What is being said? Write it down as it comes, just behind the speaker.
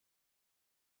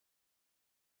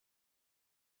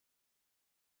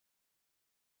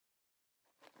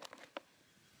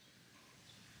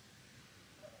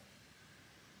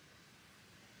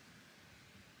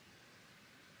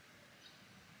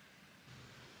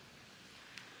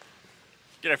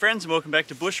G'day friends and welcome back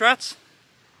to Bush Rats.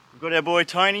 We've got our boy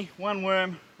Tony, one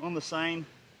worm on the seine,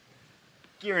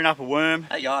 gearing up a worm.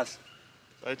 Hey guys.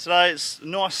 So today it's a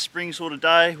nice spring sort of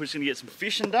day. We're just going to get some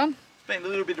fishing done. It's been a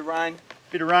little bit of rain.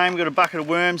 We've got a bucket of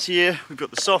worms here. We've got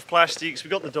the soft plastics,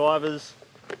 we've got the divers.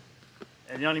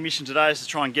 And the only mission today is to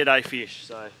try and get a fish.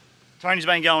 So Tony's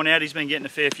been going out, he's been getting a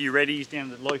fair few ready. He's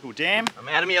down at the local dam. I'm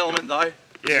out of my element though.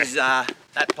 Yeah. This is that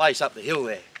place up the hill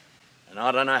there. And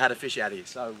I don't know how to fish out here,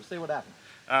 so we'll see what happens.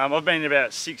 I've been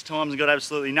about 6 times and got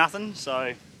absolutely nothing,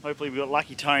 so hopefully we've got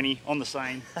lucky Tony on the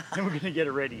seine and we're going to get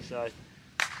it ready. So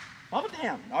Bob it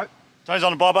down. Nope. Tony's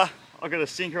on a bobber, I've got a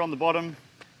sinker on the bottom.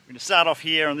 We're going to start off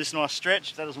here on this nice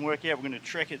stretch. If that doesn't work out, we're going to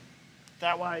trek it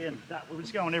that way and that. We're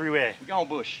just going everywhere. We're going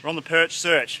bush. We're on the perch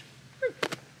search.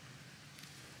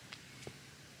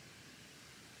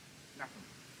 Nothing.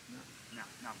 No,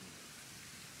 nothing.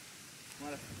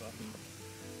 Might have to fucking...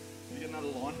 You got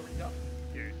another line rigged up?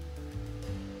 Yeah.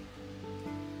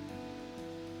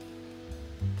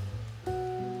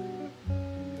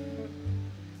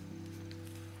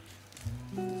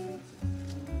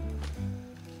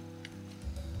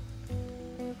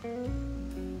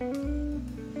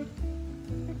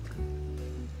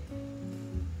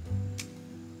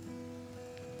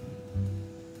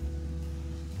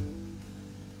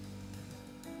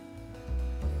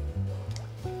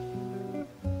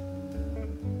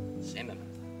 Send them.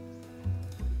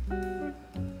 A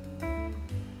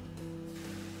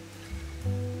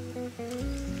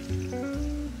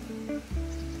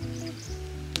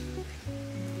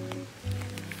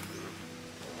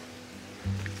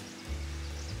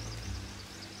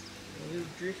little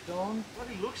drift on.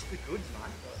 Bloody looks the goods,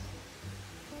 mate.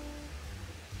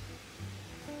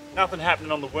 Nothing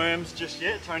happening on the worms just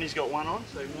yet. Tony's got one on,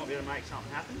 so we might be able to make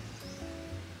something happen.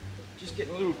 Just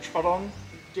getting a little trot on,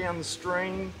 down the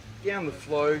stream, down the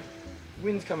flow.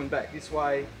 Wind's coming back this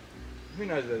way. Who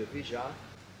knows where the fish are?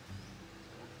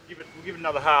 We'll give it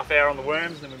another half hour on the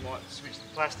worms, then we might switch the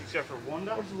plastics, go for a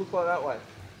wander. What does it look like that way?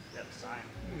 About the same.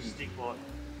 Stick light.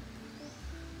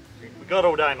 We got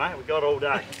all day, mate. We got all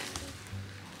day.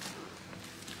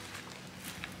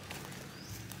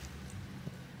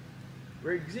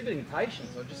 We're exhibiting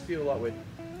patience. I just feel like we're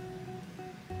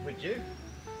due.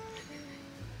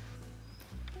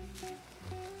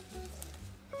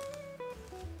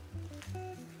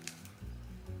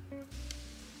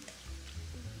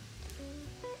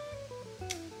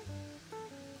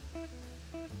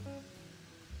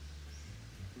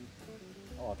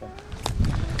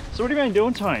 So what have you been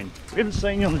doing, Tony? We haven't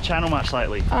seen you on the channel much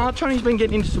lately. Tony's been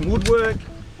getting into some woodwork,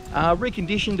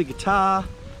 reconditioned a guitar,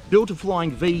 built a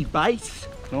flying V bass.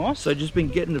 Nice. So just been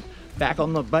getting it back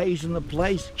on the bass in the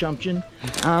place, chumption.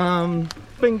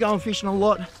 Been going fishing a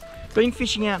lot. Been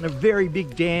fishing out in a very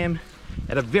big dam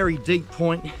at a very deep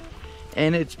point,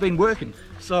 and it's been working.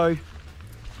 So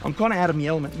I'm kind of out of my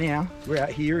element now. We're out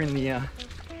here in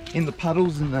the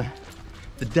puddles and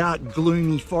the dark,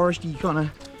 gloomy, foresty kind of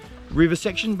river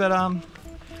section, but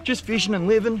just fishing and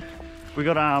living. We've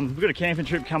got a camping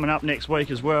trip coming up next week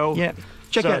as well. Yeah.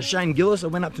 Check out Shane Gillis. I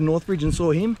went up to Northbridge and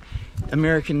saw him.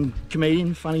 American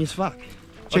comedian, funny as fuck.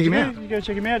 Check him out. You go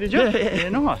check him out, did you? Yeah,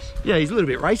 nice. Yeah, he's a little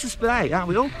bit racist, but hey, aren't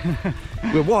we all?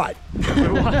 We're white.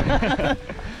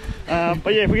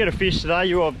 But yeah, if we get a fish today,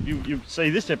 you'll see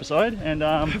this episode, and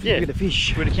yeah, we get a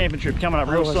fish. We've got a camping trip coming up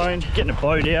real soon. Getting a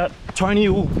boat out. Tony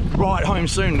will ride home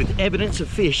soon with evidence of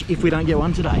fish if we don't get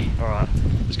one today. All right,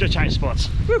 let's go change spots.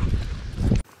 Woo.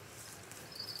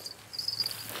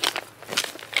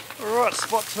 All right,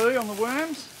 spot 2 on the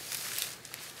worms.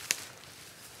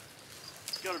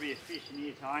 There's got to be a fish in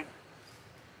here, Tony.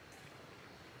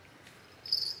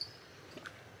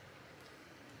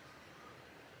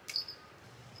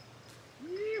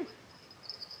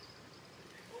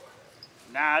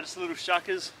 Nah, just little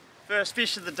shuckers. First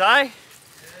fish of the day.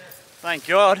 Thank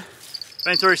God.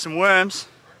 Been through some worms.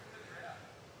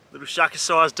 Little shucker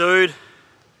sized dude.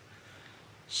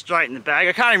 Straight in the bag.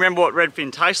 I can't even remember what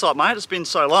redfin tastes like, mate. It's been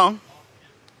so long.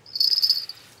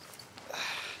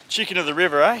 Chicken of the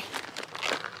river, eh?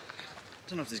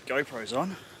 Don't know if this GoPro's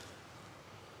on.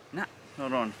 Nah,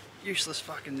 not on. Useless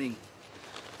fucking thing.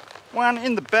 One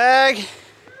in the bag.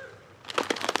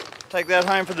 Take that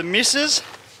home for the missus.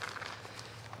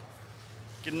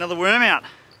 Get another worm out.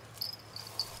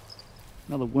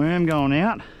 Another worm going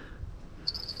out.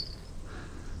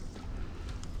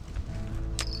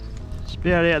 It's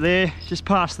about out there, just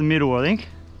past the middle, I think.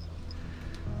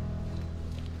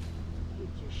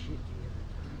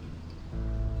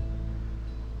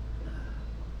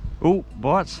 Oh,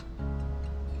 bites.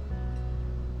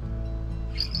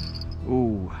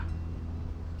 Ooh.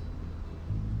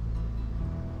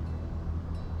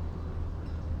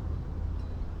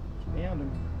 found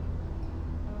him.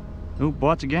 Oh,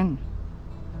 bites again.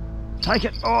 Take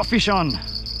it. Oh, fish on.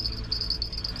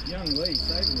 Young Lee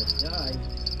saving the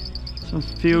day. Some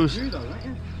feels. You though, don't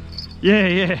you?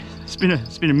 Yeah. It's been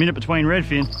a minute between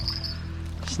redfin.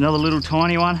 It's another little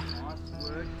tiny one. Nice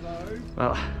work though.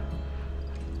 Well,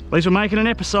 at least we're making an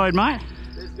episode, mate.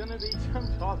 There's gonna be some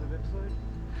type of episode.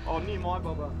 Oh, near my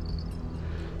bobber.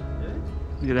 Yeah?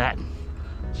 Look at that.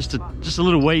 Just a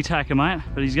little wee tacker, mate,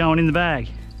 but he's going in the bag.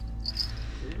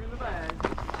 Leave him in the bag.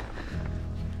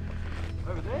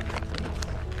 Over there?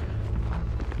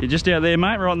 You're just out there,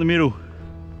 mate, right in the middle.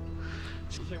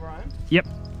 You see where I am? Yep.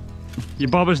 Your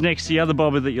bobber's next to the other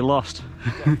bobber that you lost.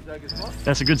 Is that a good spot?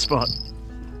 That's a good spot.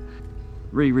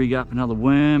 Re-rig up another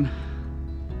worm.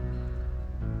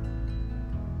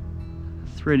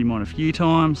 Thread him on a few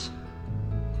times.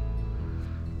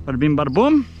 Bada bim, bada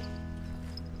boom.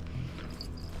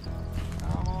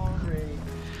 Come on, Rig.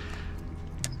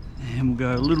 And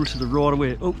we'll go a little to the right of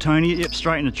where, oh, Tony, yep,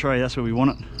 straight in the tree, that's where we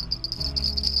want it.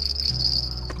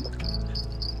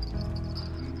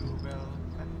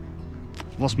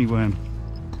 Lost me worm.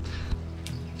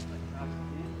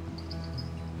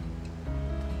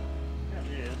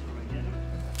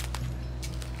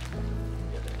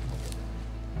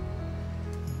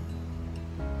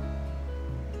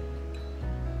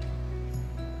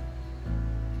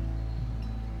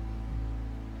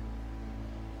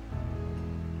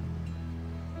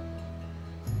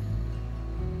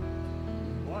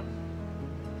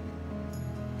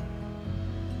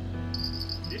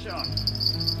 Fish on.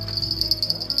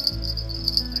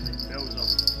 Take these bells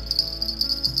off.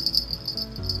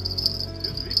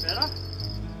 Feels a bit better.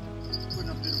 Putting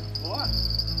up a bit of a fight.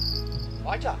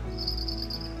 Lighter.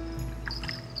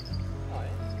 Oh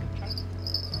yeah.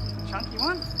 Chunky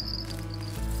one.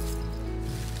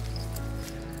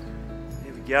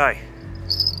 There we go.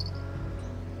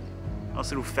 Nice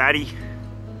little fatty.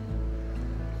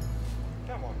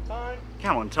 Come on, Tone.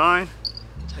 Come on, Tone.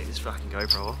 Take this fucking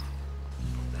GoPro off.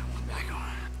 Put that one back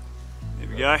on. There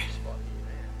we go.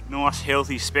 Nice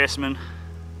healthy specimen.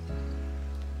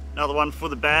 Another one for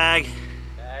the bag.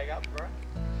 Bag up, bro.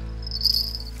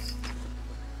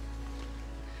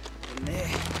 In there.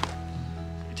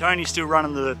 Tony's still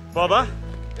running the bobber.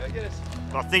 Go get us.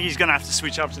 I think he's gonna have to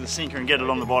switch up to the sinker and get it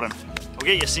on the bottom. I'll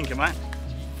get your sinker, mate.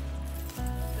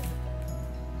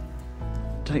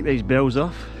 Take these bells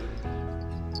off.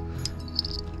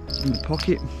 In the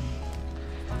pocket.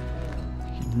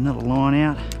 Get another line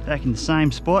out, back in the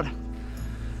same spot.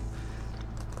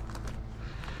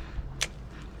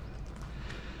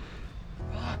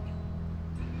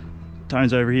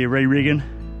 Tone's over here re-rigging.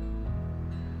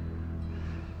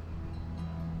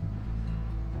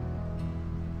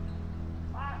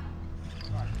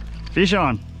 Fish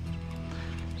on.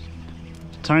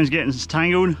 Tone's getting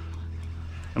tangled.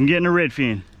 I'm getting a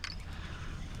redfin.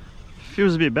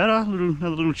 Feels a bit better. Another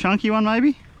little chunky one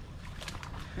maybe.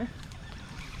 Yeah.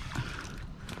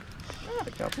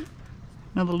 A couple.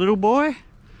 Another little boy.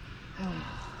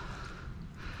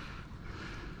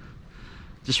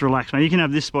 Just relax, mate. You can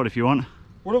have this spot if you want.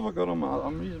 What have I got on my?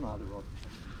 I'm using my other rod.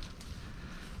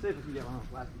 See if I can get one on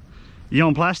plastic. You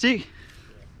on plastic?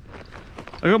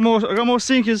 I got more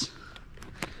sinkers.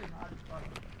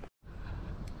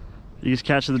 Biggest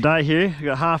catch of the day here. I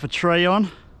got half a tree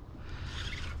on.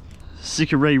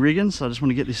 Sick of re-rigging, so I just want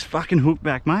to get this fucking hook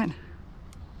back, mate.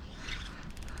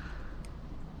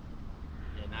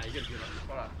 Yeah, no, you got to get on the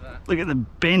spot after that. Look at the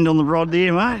bend on the rod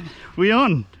there, mate. We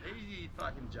on. Easy,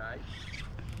 fucking Jay.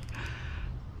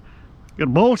 Got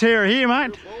a ball terror here,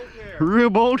 mate.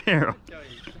 Real ball terror.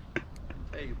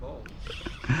 There you ball.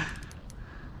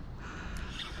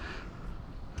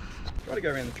 Try to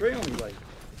go around the tree on me, Lee.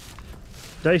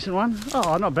 Decent one.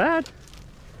 Oh, not bad.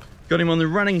 Got him on the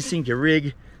running sinker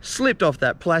rig, slipped off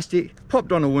that plastic,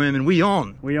 popped on a worm, and we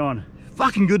on. We on.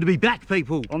 Fucking good to be back,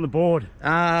 people. On the board.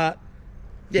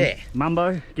 Yeah.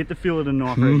 Mumbo, get the fillet and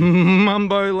knife ready.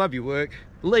 Mumbo, love your work.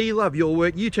 Lee, love your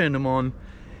work. You turn them on.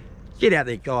 Get out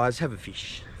there, guys. Have a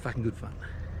fish. Fucking good fun.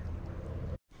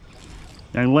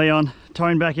 Young Leon,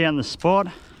 Tone back out in the spot.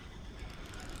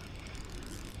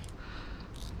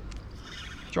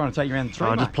 Trying to take you around the tree,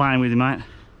 Oh, just playing with you, mate.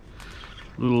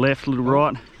 A little left, a little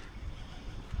right.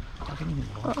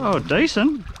 Oh,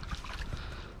 decent.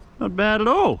 Not bad at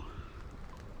all.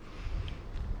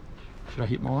 Should I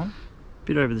hit mine?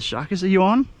 Bit over the shuckers. Are you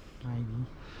on? Maybe.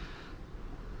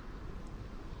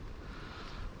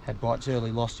 Had bites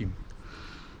early, lost him.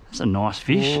 That's a nice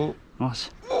fish. Oh. Nice.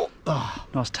 Oh,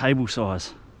 Nice table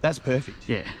size. that's perfect.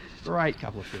 Yeah. Great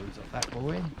couple of fillies off that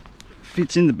boy.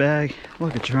 Fits in the bag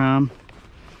like a charm.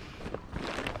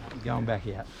 Going back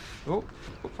out. Oh,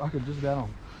 fuck, it just got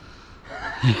on.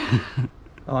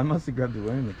 Oh, I must have grabbed the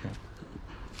worm that came.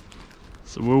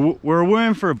 So we're a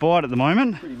worm for a bite at the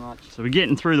moment. Pretty much. So we're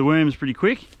getting through the worms pretty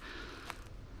quick.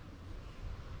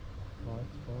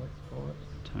 Bites.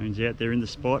 Tone's out there in the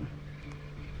spot.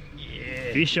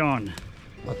 Yeah. Fish on.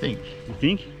 I think. You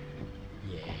think?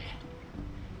 Yeah.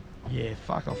 Yeah,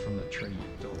 fuck off from the tree, you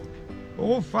dog.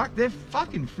 Oh, fuck, they're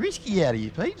fucking frisky out of you,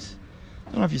 peeps.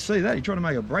 I don't know if you see that, he tried to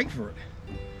make a break for it.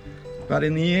 But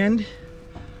in the end,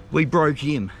 we broke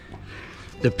him.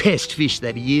 The pest fish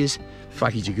that he is.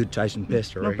 Fuck, he's a good tasting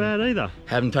pest, I reckon. Not bad either.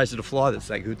 Haven't tasted a fly that's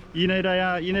that good. You need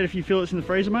a few fillets in the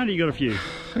freezer, mate, or you got a few?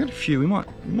 I got a few, we might.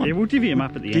 Yeah, we'll divvy them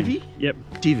up at the end. Divvy? Yep.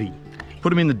 Divvy. Put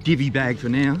them in the divvy bag for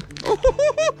now. Oh,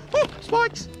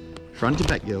 spikes! Front to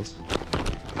back, girls.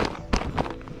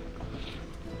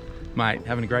 Mate,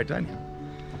 having a great day now.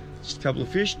 Just a couple of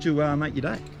fish to make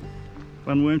your day.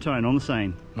 One worm, Tone, on the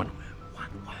scene. One worm.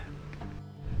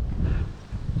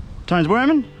 Tone's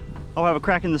worming. I'll have a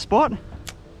crack in the spot.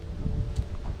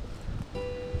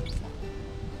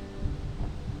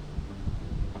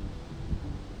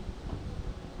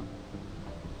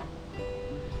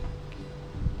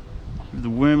 Give the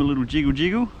worm a little jiggle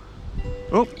jiggle.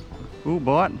 Oh, oh,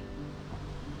 bite.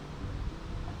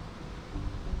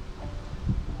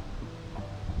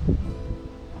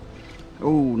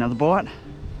 Oh, another bite.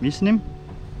 Missing him.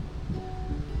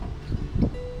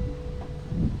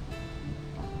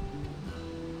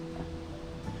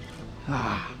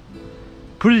 Ah,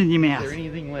 put it in your mouth. Is there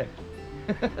anything left?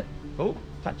 Oh,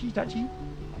 touchy, touchy.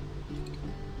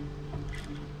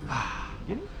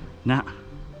 Get him? Nah.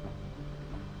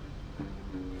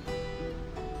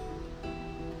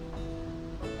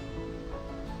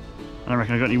 I don't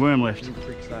reckon I got any worm left. You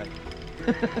prick say.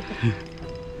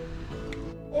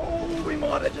 Oh, we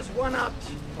might have just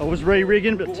one-upped. I was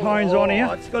re-rigging, but Tone's on here.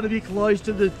 It's got to be close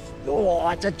to the... Oh,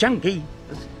 it's a chunky.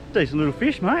 It's a decent little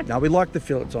fish, mate. No, we like the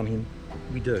fillets on him.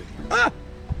 We do. Ah!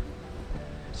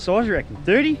 Size, you reckon?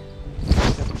 30?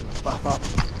 Buff up.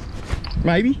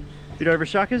 Maybe. Bit over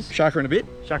shuckers? Sharker in a bit.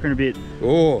 Shucker in a bit.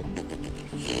 Oh.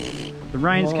 The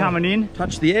rain's coming in.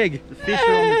 Touch the egg. The fish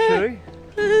are on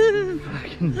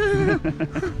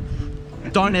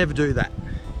the Don't ever do that.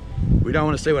 We don't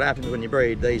want to see what happens when you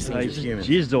breed these things as humans.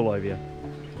 Jizzed all over you.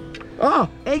 Oh,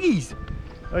 eggies.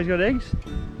 Oh, he's got eggs?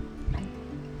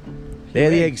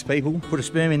 They're the eggs, people. Put a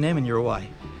sperm in them and you're away.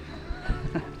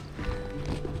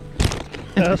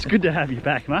 It's good to have you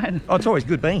back, mate. Oh, it's always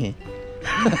good being here.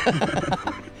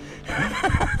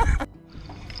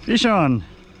 Fish on.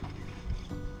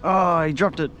 Oh, he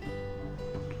dropped it.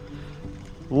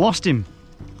 Lost him.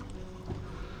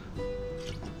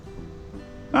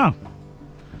 Oh.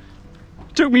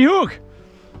 Took me hook.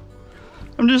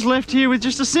 I'm just left here with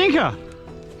just a sinker.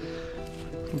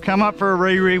 We'll come up for a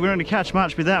re-rig. We don't need to catch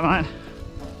much with that, mate.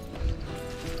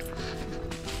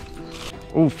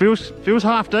 Oh, feels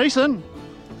half decent.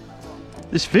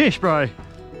 This fish, bro.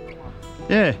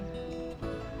 Yeah.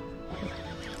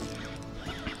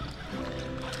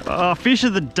 Oh, fish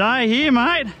of the day here,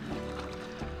 mate.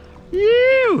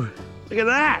 Ew! Look at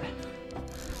that.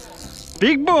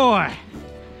 Big boy.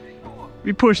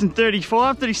 Be pushing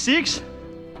 35, 36.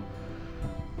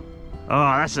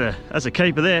 Oh, that's a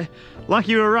keeper there.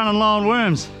 Lucky you were running low on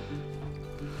worms.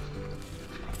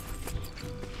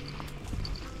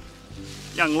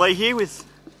 Young Lee here with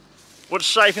what's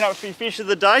shaping up to be fish of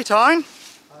the day, Tone.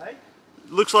 Hey?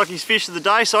 Looks like he's fish of the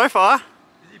day so far.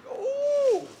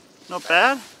 Oh! Not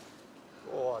bad.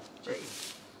 Oh,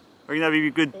 geez. I reckon that'd be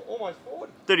a good Almost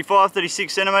 40. 35,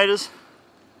 36 centimetres.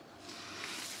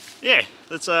 Yeah,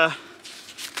 let's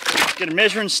get a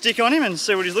measuring stick on him and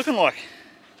see what he's looking like.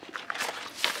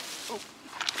 Oh.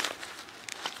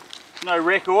 No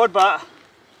record, but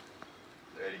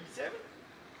 37?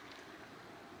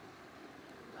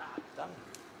 Nah, it's done.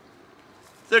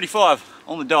 35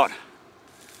 on the dot.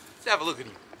 Let's have a look at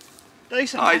him.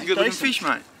 Decent. Oh, mate, he's a good looking decent. fish,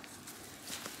 mate.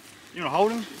 You want to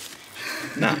hold him?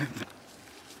 No.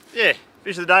 Yeah,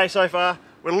 fish of the day so far.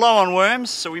 We're low on worms,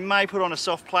 so we may put on a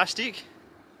soft plastic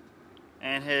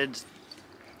and head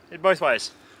both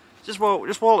ways. Just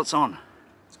while it's on.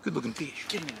 It's a good looking fish.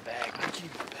 Get him in the bag, mate. Get him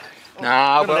in the bag. Oh,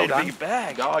 Nah, well need done. a big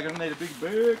bag. Oh, I'm gonna need a big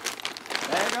bag.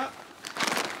 Bag up.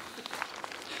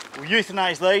 We'll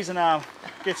euthanize these and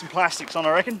get some plastics on,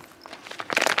 I reckon.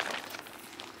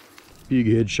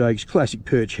 Big head shakes, classic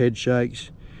perch head shakes.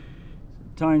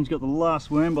 Tone's got the last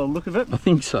worm by the look of it. I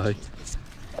think so.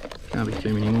 Can't be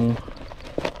too many more.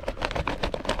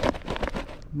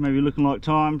 Maybe looking like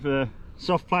time for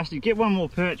soft plastic. Get one more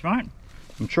perch, mate.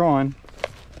 I'm trying.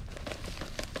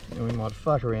 And we might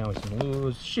fuck around with some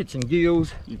lures, shits and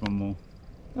giggles. Give one more.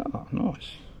 Oh,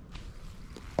 nice.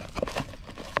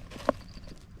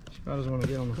 This guy doesn't want to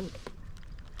get on the hook.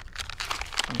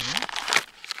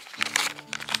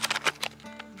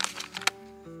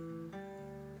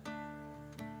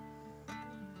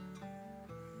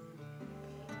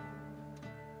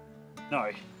 No.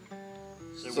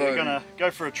 So we're gonna go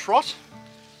for a trot.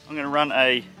 I'm gonna run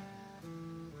a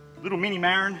little mini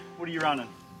Marin. What are you running?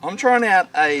 I'm trying out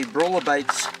a Brawler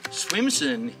Baits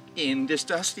Swimson in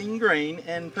Disgusting Green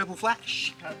and Purple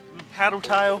Flash. Paddle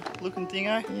tail looking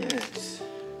thingo. Yes.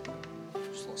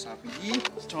 Slots up in here.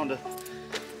 It's time to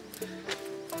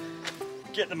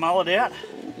get the mullet out.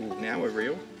 Ooh, now we're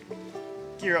real.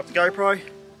 Gear up the GoPro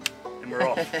and we're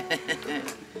off.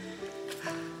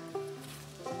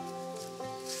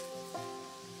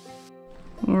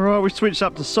 Alright, we switched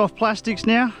up to soft plastics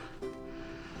now.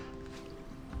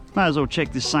 Might as well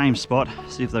check this same spot,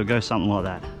 see if they'll go something like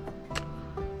that.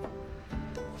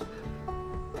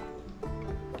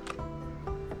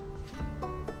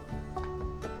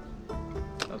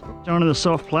 Going to the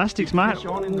soft plastics, mate.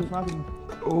 On in the fucking...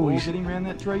 Oh, he's sitting around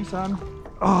that tree, son.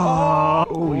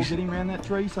 Oh, he's sitting around that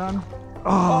tree, son.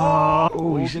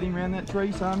 Oh, he's sitting around that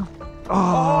tree, son.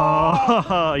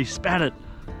 Oh, he spat it.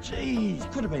 Jeez,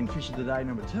 could have been fish of the day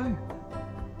number 2.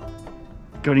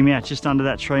 Got him out just under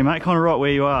that tree, mate. Kind of right where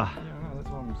you are. Yeah, I know, that's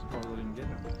why I'm surprised I didn't get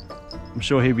him. I'm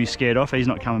sure he'll be scared off. He's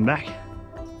not coming back.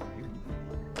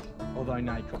 Although,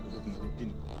 no, he caught the hook and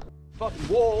didn't. Fucking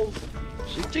walls.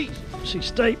 60.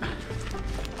 6 deep.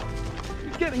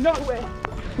 He's getting nowhere.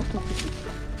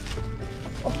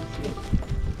 Oh, shit.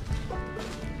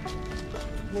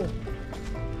 Oh.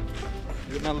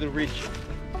 Do another little ridge.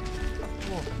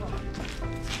 Oh,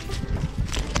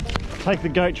 Take the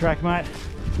goat track, mate.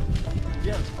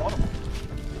 yeah, it's bottom.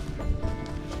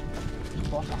 It's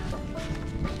bottom.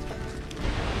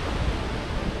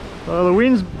 So the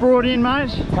wind's brought in,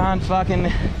 mate. Can't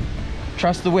fucking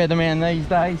trust the weatherman these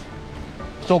days.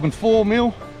 Talking 4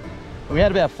 mil. We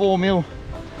had about 4 mil.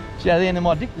 It's out the end of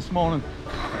my dick this morning.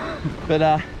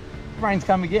 But rain's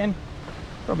come again.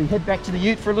 Probably head back to the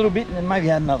ute for a little bit and then maybe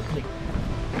have another click.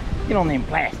 Get on them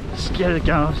plastics. Just get it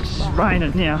going. It's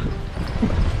raining now.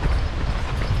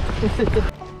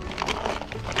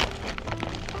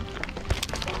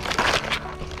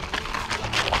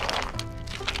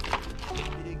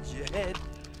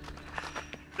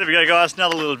 There we go, guys,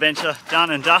 another little adventure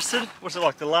done and dusted. What's it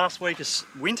like, the last week of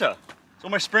winter? It's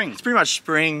almost spring. It's pretty much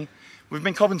spring. We've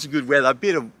been copping some good weather, a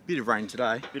bit of rain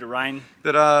today. Bit of rain.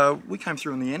 But we came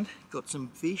through in the end, got some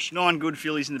fish. 9 good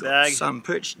fillies in the bag. Some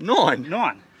perch. 9?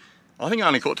 9. I think I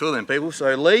only caught 2 of them, people.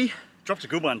 So Lee. Dropped a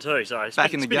good one too, so it's Back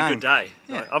been, in it's the been a game. good day.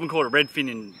 Yeah. I haven't caught a redfin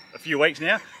in a few weeks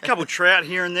now. A couple of trout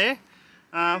here and there.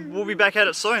 We'll be back at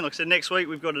it soon. Like I said, next week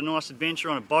we've got a nice adventure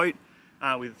on a boat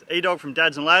with E-Dog from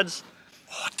Dads and Lads.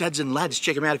 Oh, Dads and Lads,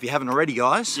 check them out if you haven't already,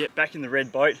 guys. Yep, back in the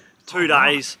red boat. 2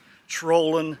 days,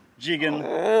 trawling, jigging.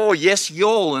 Oh, yes,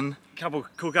 yawling. Couple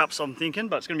of cook-ups, I'm thinking,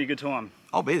 but it's going to be a good time.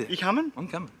 I'll be there. You coming? I'm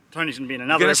coming. Tony's going to be in You're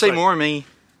another going to see episode. more of me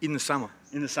in the summer.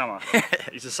 In the summer.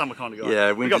 He's a summer kind of guy.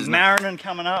 Yeah, we got winter's Marinin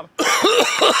coming up.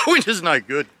 Winter's no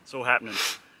good. It's all happening.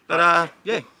 But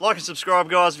yeah. Like and subscribe,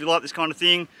 guys, if you like this kind of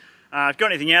thing. If you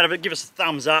got anything out of it, give us a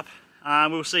thumbs up.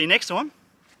 We'll see you next time.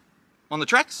 On the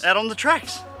tracks? Out on the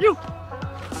tracks. You.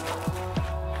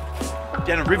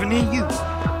 Down a river near you.